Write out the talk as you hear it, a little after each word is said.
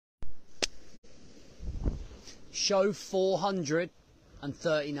Show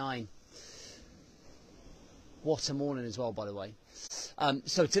 439. What a morning as well, by the way.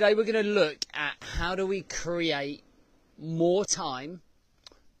 So today we're going to look at how do we create more time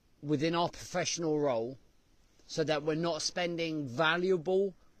within our professional role so that we're not spending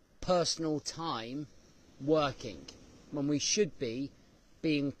valuable personal time working when we should be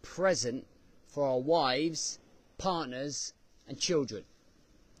being present for our wives, partners and children,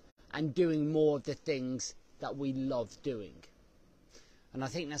 and doing more of the things that we love doing. And I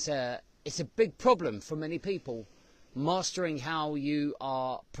think it's a big problem for many people, mastering how you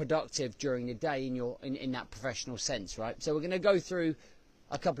are productive during the day in that professional sense, right? So we're going to go through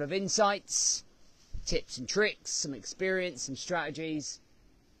a couple of insights, tips and tricks, some experience, some strategies,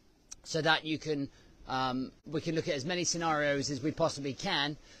 so that you can we can look at as many scenarios as we possibly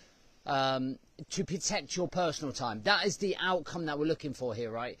can to protect your personal time. That is the outcome that we're looking for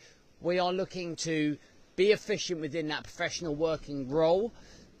here, right? We are looking to be efficient within that professional working role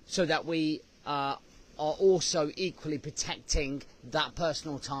so that we are also equally protecting that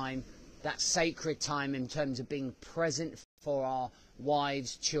personal time, that sacred time in terms of being present for our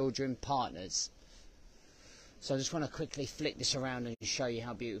wives, children, partners. So I just want to quickly flick this around and show you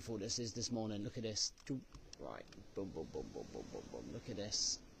how beautiful this is this morning. Look at this. Right. Boom, boom, boom, boom, boom, boom, boom. Look at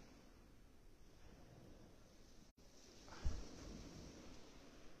this.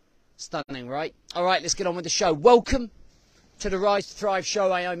 Stunning, right? All right, let's get on with the show. Welcome to the Rise to Thrive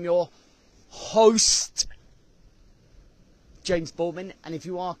show. I am your host, James Boardman. And if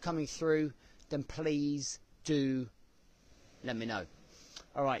you are coming through, then please do let me know.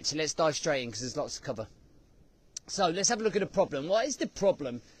 All right, so let's dive straight in because there's lots to cover. So let's have a look at the problem. What is the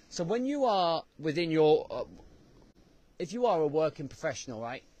problem? So when you are within your, if you are a working professional,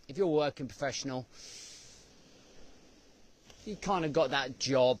 right? If you're a working professional, you kind of got that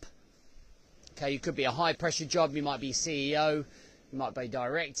job. Okay, you could be a high pressure job. You might be CEO, you might be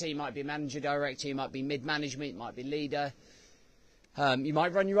director, you might be manager director, you might be mid-management, you might be leader. You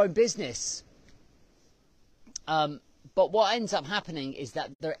might run your own business. But what ends up happening is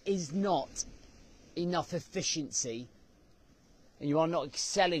that there is not enough efficiency and you are not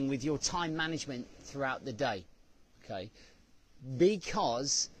excelling with your time management throughout the day, okay,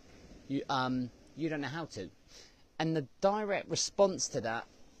 because you don't know how to. And the direct response to that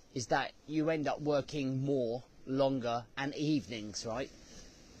is that you end up working more, longer and evenings, right?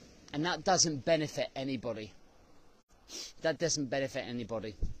 And that doesn't benefit anybody. That doesn't benefit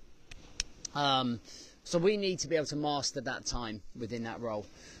anybody. So we need to be able to master that time within that role.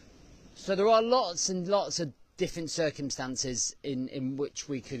 So there are lots and lots of different circumstances in which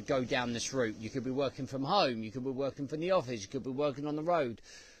we could go down this route. You could be working from home, you could be working from the office, you could be working on the road.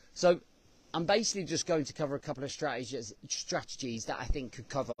 So I'm basically just going to cover a couple of strategies that I think could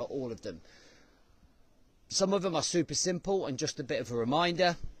cover all of them. Some of them are super simple and just a bit of a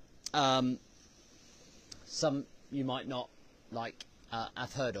reminder. Some you might not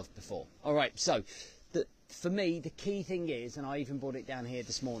have heard of before. All right, so for me, the key thing is, and I even brought it down here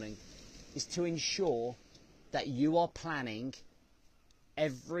this morning, is to ensure that you are planning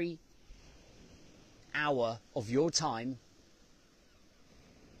every hour of your time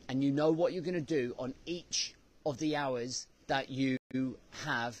and you know what you're going to do on each of the hours that you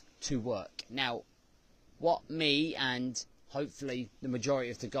have to work. Now, what me and hopefully the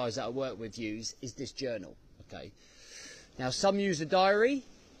majority of the guys that I work with use is this journal, okay? Now, some use a diary,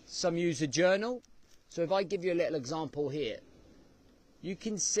 some use a journal. So if I give you a little example here, you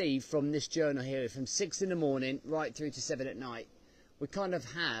can see from this journal here, from 6 in the morning right through to 7 at night, we kind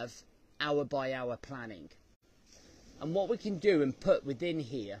of have hour by hour planning. And what we can do and put within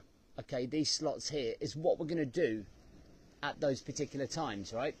here, okay, these slots here, is what we're going to do at those particular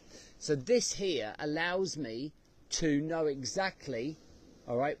times, right? So this here allows me to know exactly,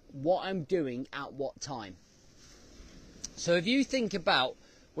 all right, what I'm doing at what time. So if you think about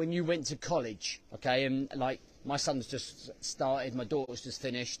when you went to college, okay, and like my son's just started, my daughter's just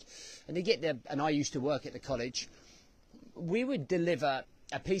finished, and they get there, and I used to work at the college, we would deliver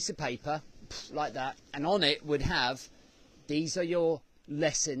a piece of paper like that, and on it would have, these are your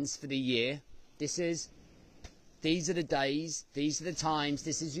lessons for the year, these are the days, these are the times,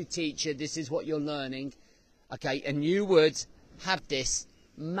 this is your teacher, this is what you're learning, okay, and you would have this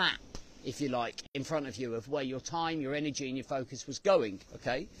map, if you like, in front of you of where your time, your energy and your focus was going,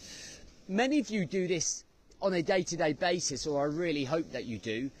 okay? Many of you do this on a day-to-day basis, or I really hope that you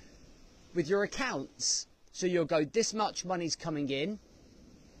do, with your accounts. So you'll go, this much money's coming in,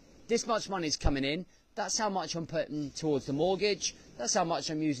 this much money's coming in, that's how much I'm putting towards the mortgage, that's how much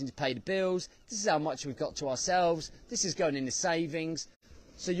I'm using to pay the bills, this is how much we've got to ourselves, this is going into savings.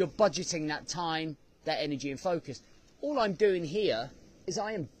 So you're budgeting that time that energy and focus. All I'm doing here is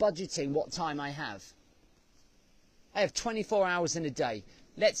I am budgeting what time I have. I have 24 hours in a day.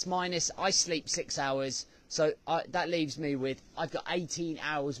 Let's minus, I sleep 6 hours, so that leaves me with, I've got 18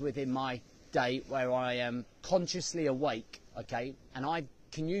 hours within my day where I am consciously awake, okay? And I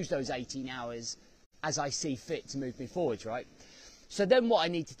can use those 18 hours as I see fit to move me forward, right? So then what I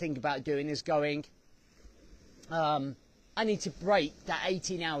need to think about doing is going, I need to break that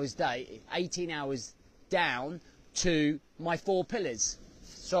 18 hours down to my 4 pillars.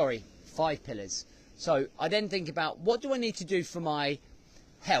 Sorry, 5 pillars. So I then think about, what do I need to do for my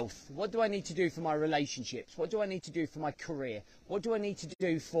health? What do I need to do for my relationships? What do I need to do for my career? What do I need to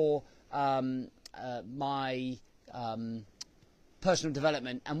do for my personal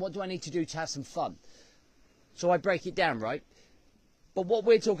development? And what do I need to do to have some fun? So I break it down, right? But what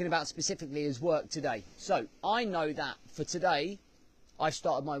we're talking about specifically is work today. So I know that for today, I've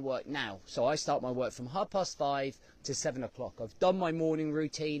started my work now. So I start my work from 5:30 to 7 o'clock. I've done my morning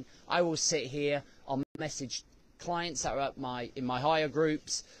routine. I will sit here. I'll message clients that are in my higher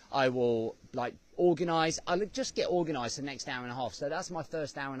groups. I will organise. I'll just get organised for the next hour and a half. So that's my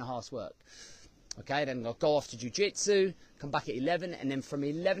first hour and a half's work. Okay, then I'll go off to jiu-jitsu, come back at 11, and then from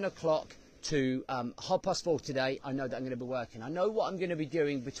 11 o'clock to 4:30 today, I know that I'm going to be working. I know what I'm going to be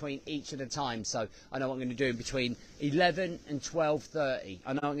doing between each of the times. So I know what I'm going to do between 11 and 12:30.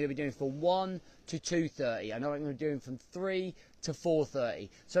 I know what I'm going to be doing from 1 to 2:30. I know what I'm going to be doing from 3 to 4:30.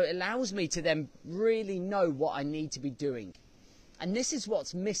 So it allows me to then really know what I need to be doing. And this is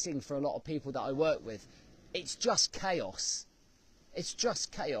what's missing for a lot of people that I work with. It's just chaos. It's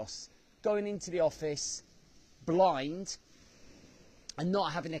just chaos. Going into the office blind and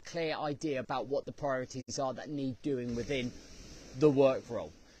not having a clear idea about what the priorities are that need doing within the work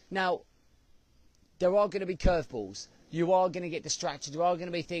role. Now, there are going to be curveballs. You are going to get distracted. There are going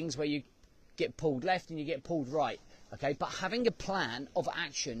to be things where you get pulled left and you get pulled right. Okay, but having a plan of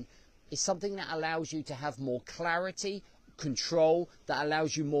action is something that allows you to have more clarity, control, that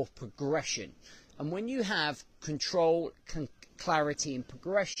allows you more progression. And when you have control, clarity and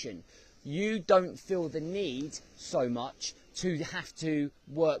progression, you don't feel the need so much to have to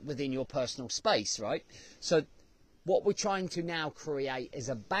work within your personal space, right? So what we're trying to now create is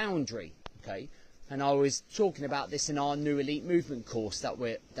a boundary, okay? And I was talking about this in our new Elite Movement course that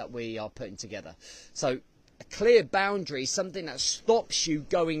we are putting together. So a clear boundary is something that stops you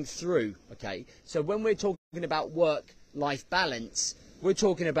going through, okay? So when we're talking about work-life balance, we're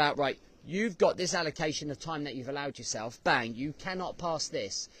talking about, right, you've got this allocation of time that you've allowed yourself. Bang, you cannot pass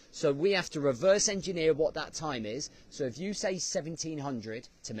this. So we have to reverse engineer what that time is. So if you say 1700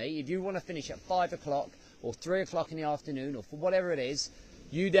 to me, if you want to finish at 5 o'clock or 3 o'clock in the afternoon or for whatever it is,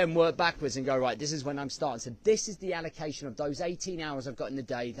 you then work backwards and go, right, this is when I'm starting. So this is the allocation of those 18 hours I've got in the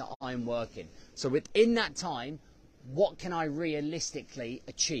day that I'm working. So within that time, what can I realistically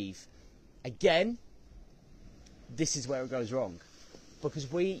achieve? Again, this is where it goes wrong. Because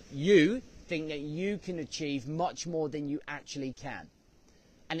you think that you can achieve much more than you actually can.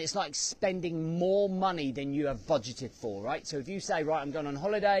 And it's like spending more money than you have budgeted for, right? So if you say, right, I'm going on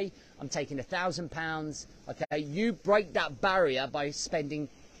holiday, I'm taking £1,000, okay, you break that barrier by spending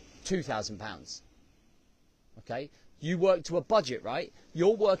 £2,000, okay? You work to a budget, right?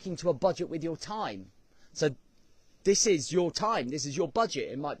 You're working to a budget with your time. So this is your time, this is your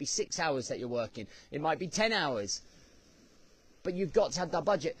budget. It might be 6 hours that you're working, it might be 10 hours. But you've got to have that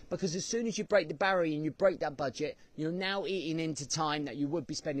budget, because as soon as you break the barrier and you break that budget, you're now eating into time that you would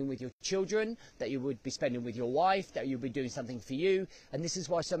be spending with your children, that you would be spending with your wife, that you'll be doing something for you. And this is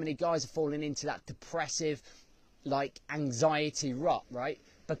why so many guys are falling into that depressive, anxiety rut, right?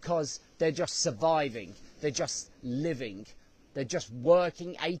 Because they're just surviving, they're just living, they're just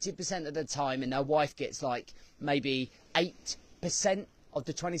working 80% of the time, and their wife gets maybe 8% of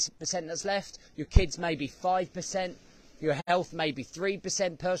the 20% that's left. Your kids maybe 5%. Your health may be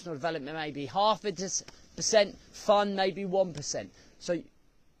 3%, personal development may be 0.5%, fun maybe 1%. So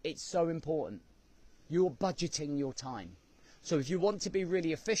it's so important. You're budgeting your time. So if you want to be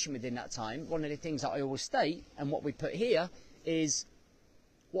really efficient within that time, one of the things that I always state, and what we put here, is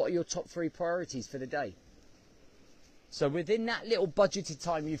what are your top 3 priorities for the day? So within that little budgeted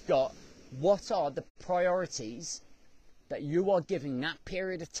time you've got, what are the priorities that you are giving that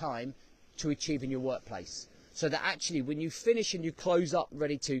period of time to achieve in your workplace? So that actually when you finish and you close up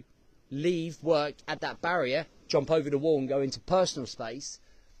ready to leave work at that barrier, jump over the wall and go into personal space,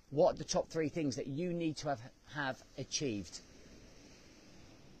 what are the top 3 things that you need to have achieved?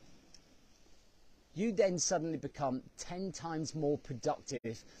 You then suddenly become 10 times more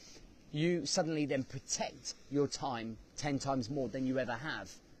productive. You suddenly then protect your time 10 times more than you ever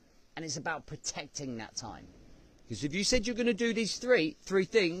have. And it's about protecting that time. Because if you said you're going to do these three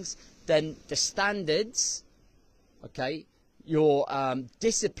things, then the standards, okay, your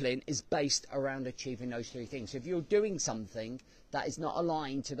discipline is based around achieving those three things. So if you're doing something that is not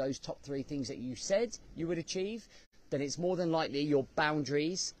aligned to those top three things that you said you would achieve, then it's more than likely your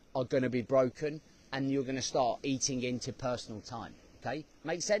boundaries are going to be broken and you're going to start eating into personal time. Okay,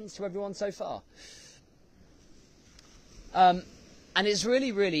 makes sense to everyone so far? And it's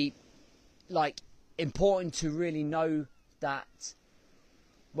really, really important to really know that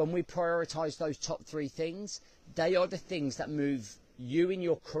when we prioritize those top three things, they are the things that move you in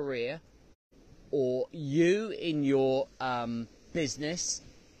your career or you in your business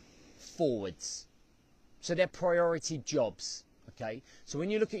forwards. So they're priority jobs. Okay, so when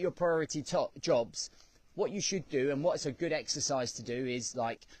you look at your priority jobs, what you should do, and what's a good exercise to do, is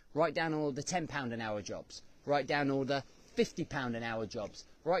write down all the £10 an hour jobs, write down all the £50 an hour jobs,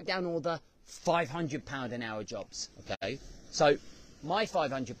 write down all the £500 an hour jobs. Okay, so my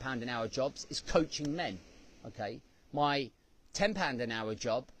 £500 an hour jobs is coaching men. Okay, my £10 an hour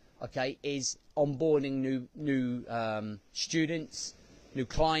job, okay, is onboarding new students, new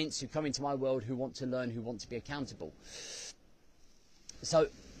clients who come into my world who want to learn, who want to be accountable. So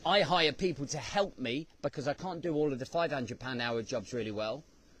I hire people to help me because I can't do all of the £500 an hour jobs really well.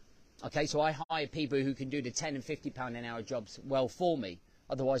 Okay, so I hire people who can do the £10 and £50 an hour jobs well for me.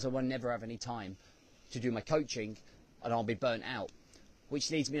 Otherwise, I will never have any time to do my coaching and I'll be burnt out. Which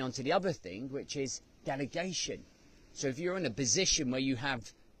leads me on to the other thing, which is delegation. So if you're in a position where you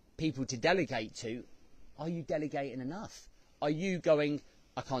have people to delegate to, are you delegating enough? Are you going,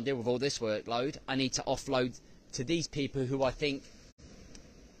 I can't deal with all this workload, I need to offload to these people who I think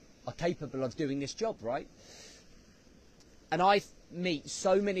are capable of doing this job, right? And I meet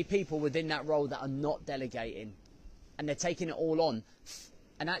so many people within that role that are not delegating, and they're taking it all on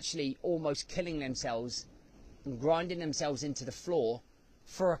and actually almost killing themselves and grinding themselves into the floor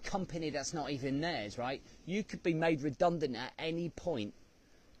for a company that's not even theirs, right? You could be made redundant at any point.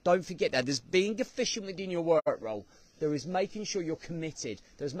 Don't forget that. There's being efficient within your work role. There is making sure you're committed.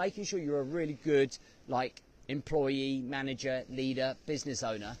 There's making sure you're a really good employee, manager, leader, business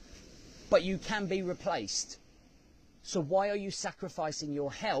owner. But you can be replaced. So why are you sacrificing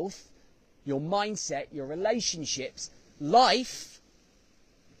your health, your mindset, your relationships, life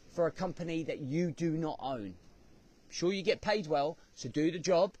for a company that you do not own? Sure, you get paid well, so do the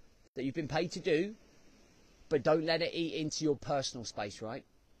job that you've been paid to do, but don't let it eat into your personal space, right?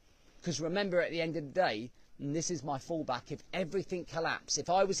 Because remember, at the end of the day, and this is my fallback, if everything collapsed, if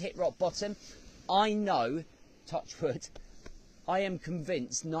I was hit rock bottom, I know, touch wood, I am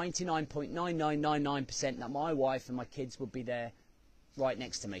convinced 99.9999% that my wife and my kids would be there right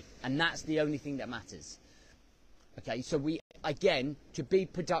next to me. And that's the only thing that matters. Okay, so we, again, to be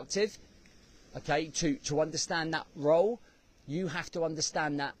productive, okay, to understand that role, you have to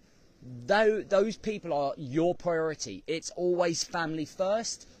understand that those people are your priority. It's always family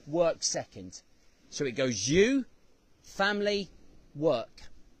first, work second. So it goes you, family, work.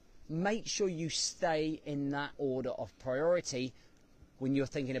 Make sure you stay in that order of priority when you're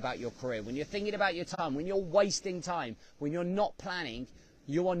thinking about your career, when you're thinking about your time, when you're wasting time, when you're not planning,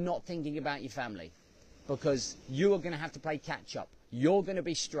 you are not thinking about your family, because you are going to have to play catch up. You're going to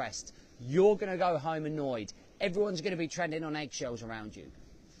be stressed. You're going to go home annoyed. Everyone's going to be treading on eggshells around you.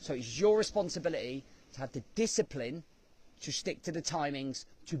 So it's your responsibility to have the discipline to stick to the timings,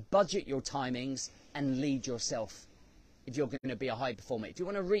 to budget your timings and lead yourself. If you're going to be a high performer, if you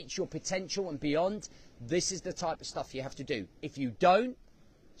want to reach your potential and beyond, this is the type of stuff you have to do. If you don't,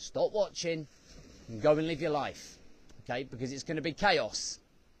 stop watching and go and live your life, okay? Because it's going to be chaos.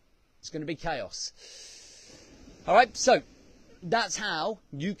 It's going to be chaos. All right, so that's how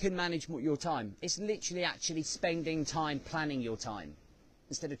you can manage your time. It's literally actually spending time planning your time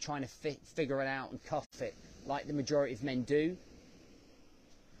instead of trying to figure it out and cuff it like the majority of men do.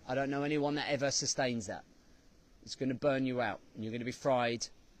 I don't know anyone that ever sustains that. It's going to burn you out, and you're going to be fried,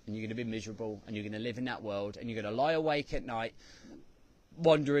 and you're going to be miserable, and you're going to live in that world, and you're going to lie awake at night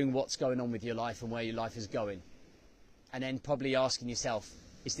wondering what's going on with your life and where your life is going, and then probably asking yourself,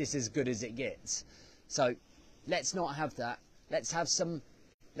 is this as good as it gets? So let's not have that. Let's have some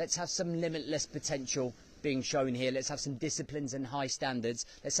limitless potential being shown here. Let's have some disciplines and high standards.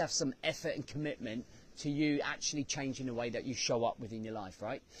 Let's have some effort and commitment to you actually changing the way that you show up within your life,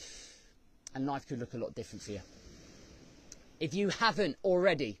 right? And life could look a lot different for you. If you haven't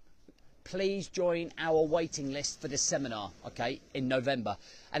already, please join our waiting list for the seminar, okay, in November.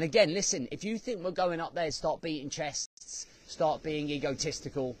 And again, listen, if you think we're going up there, start beating chests, start being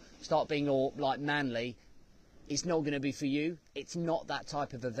egotistical, start being all manly, it's not going to be for you. It's not that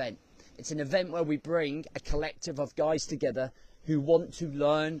type of event. It's an event where we bring a collective of guys together who want to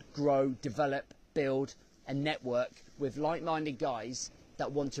learn, grow, develop, build, and network with like-minded guys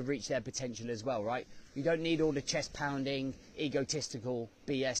that want to reach their potential as well, right? You don't need all the chest pounding, egotistical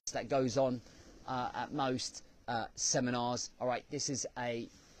BS that goes on at most seminars. All right, this is a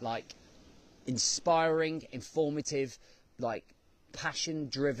like inspiring, informative, like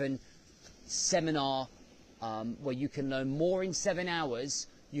passion-driven seminar where you can learn more in 7 hours.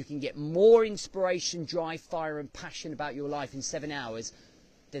 You can get more inspiration, drive, fire, and passion about your life in 7 hours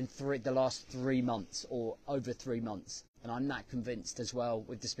than the last 3 months or over 3 months. And I'm that convinced as well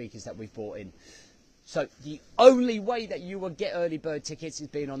with the speakers that we've brought in. So the only way that you will get early bird tickets is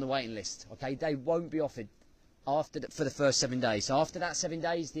being on the waiting list. Okay, they won't be offered for the first 7 days. So after that 7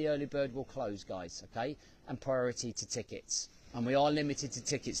 days, the early bird will close, guys. Okay, and priority to tickets. And we are limited to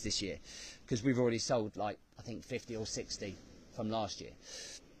tickets this year because we've already sold like I think 50 or 60 from last year.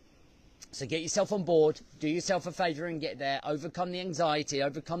 So get yourself on board, do yourself a favour and get there. Overcome the anxiety,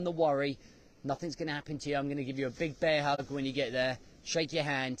 overcome the worry. Nothing's going to happen to you. I'm going to give you a big bear hug when you get there. Shake your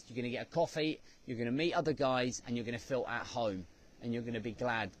hand. You're going to get a coffee. You're going to meet other guys and you're going to feel at home. And you're going to be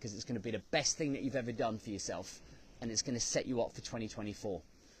glad because it's going to be the best thing that you've ever done for yourself. And it's going to set you up for 2024.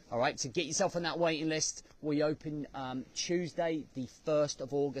 All right, so get yourself on that waiting list. We open Tuesday, the 1st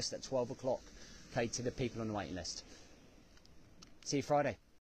of August at 12 o'clock, okay, to the people on the waiting list. See you Friday.